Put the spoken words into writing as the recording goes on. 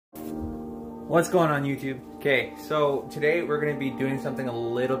What's going on YouTube? Okay, so today we're going to be doing something a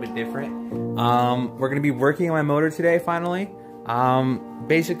little bit different. We're going to be working on my motor today finally.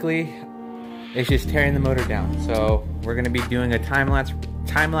 Basically, it's just tearing the motor down. So we're going to be doing a time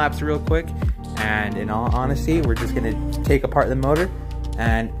lapse real quick. And in all honesty, we're just going to take apart the motor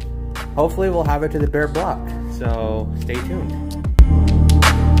and hopefully we'll have it to the bare block. So stay tuned.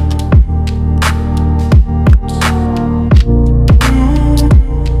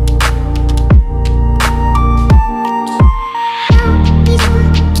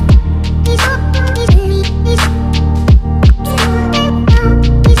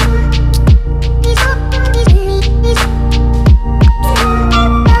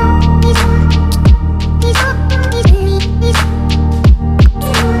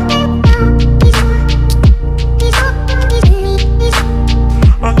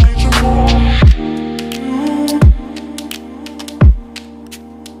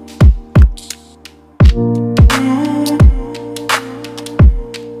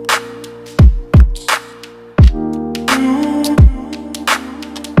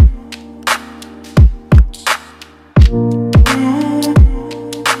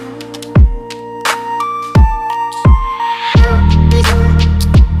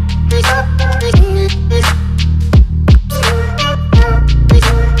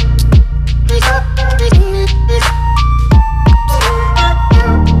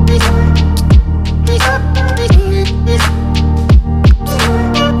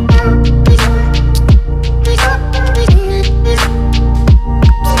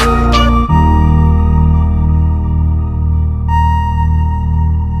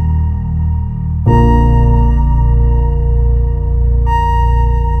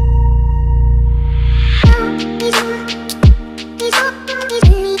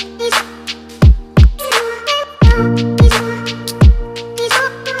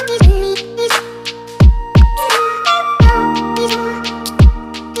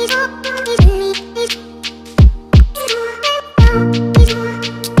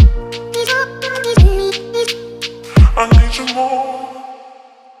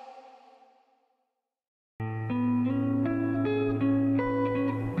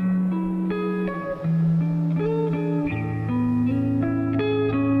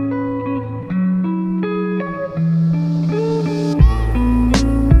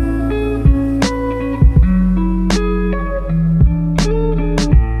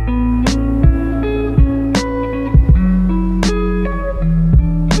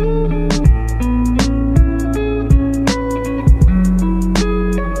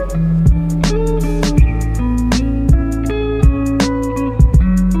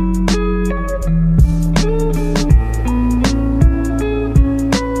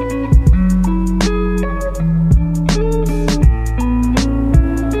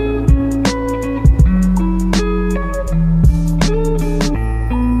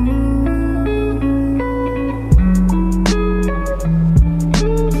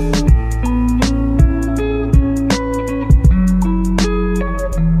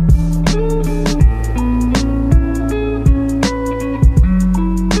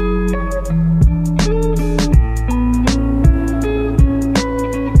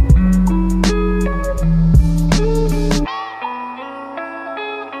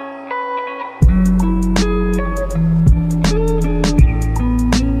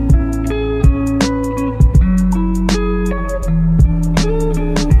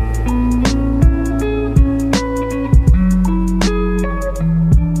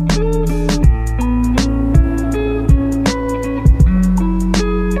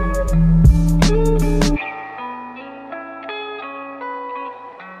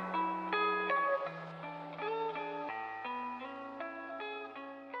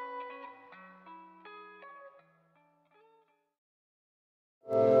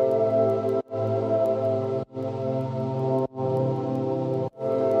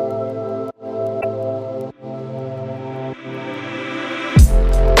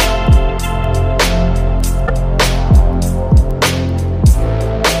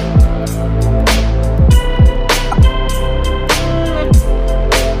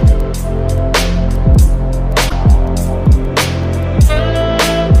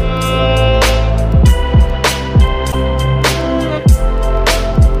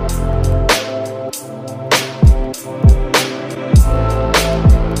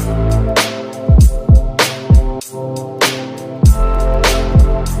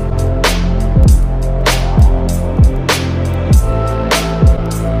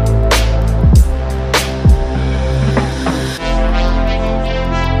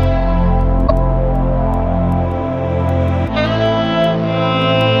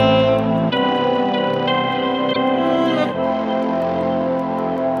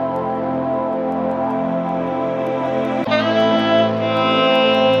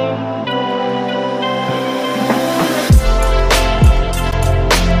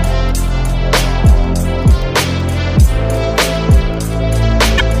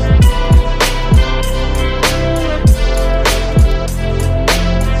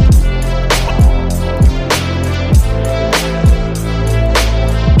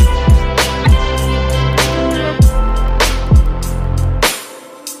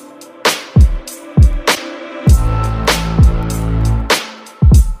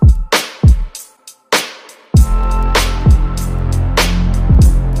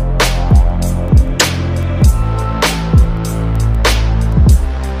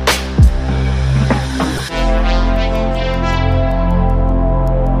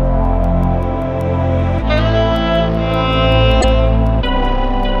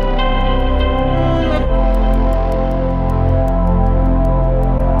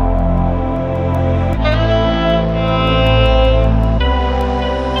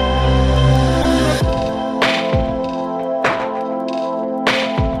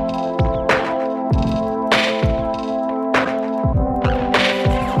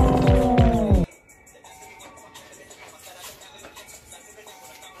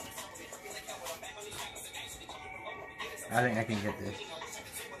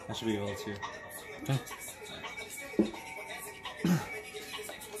 That should be able to. Okay.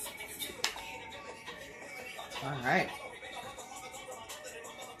 All right.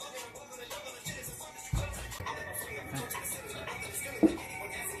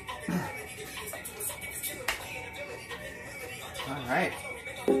 All right.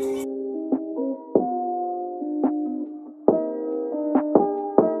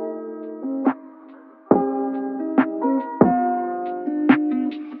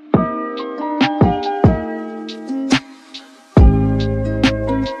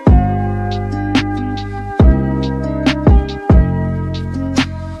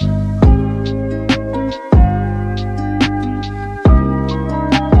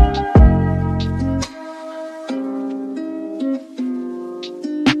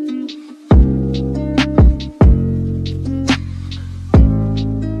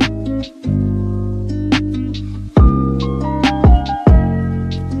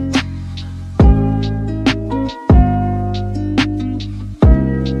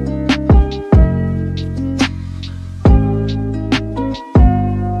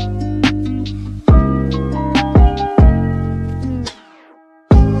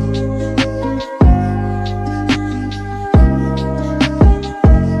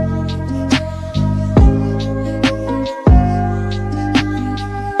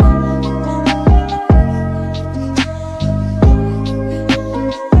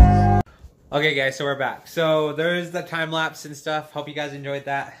 Okay guys, so we're back. So there's the time lapse and stuff. Hope you guys enjoyed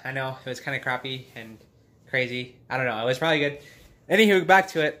that. I know it was kind of crappy and crazy. I don't know, it was probably good. Anywho, back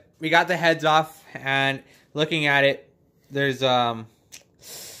to it. We got the heads off, and looking at it, there's kind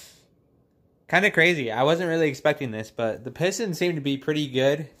of crazy. I wasn't really expecting this, but the pistons seem to be pretty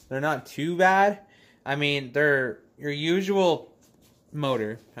good. They're not too bad. I mean, they're your usual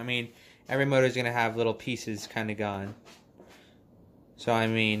motor. I mean, every motor is gonna have little pieces kind of gone. So I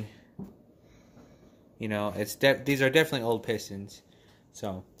mean, you know, these are definitely old pistons.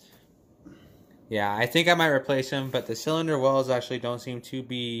 So, yeah, I think I might replace them, but the cylinder wells actually don't seem to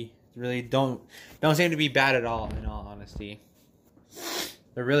be don't seem to be bad at all, in all honesty.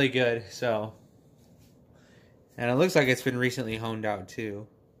 They're really good, so. And it looks like it's been recently honed out too.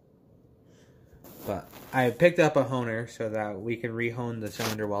 But I picked up a honer so that we can re-hone the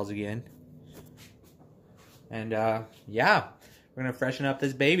cylinder wells again. And yeah, we're gonna freshen up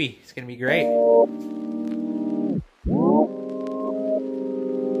this baby. It's gonna be great.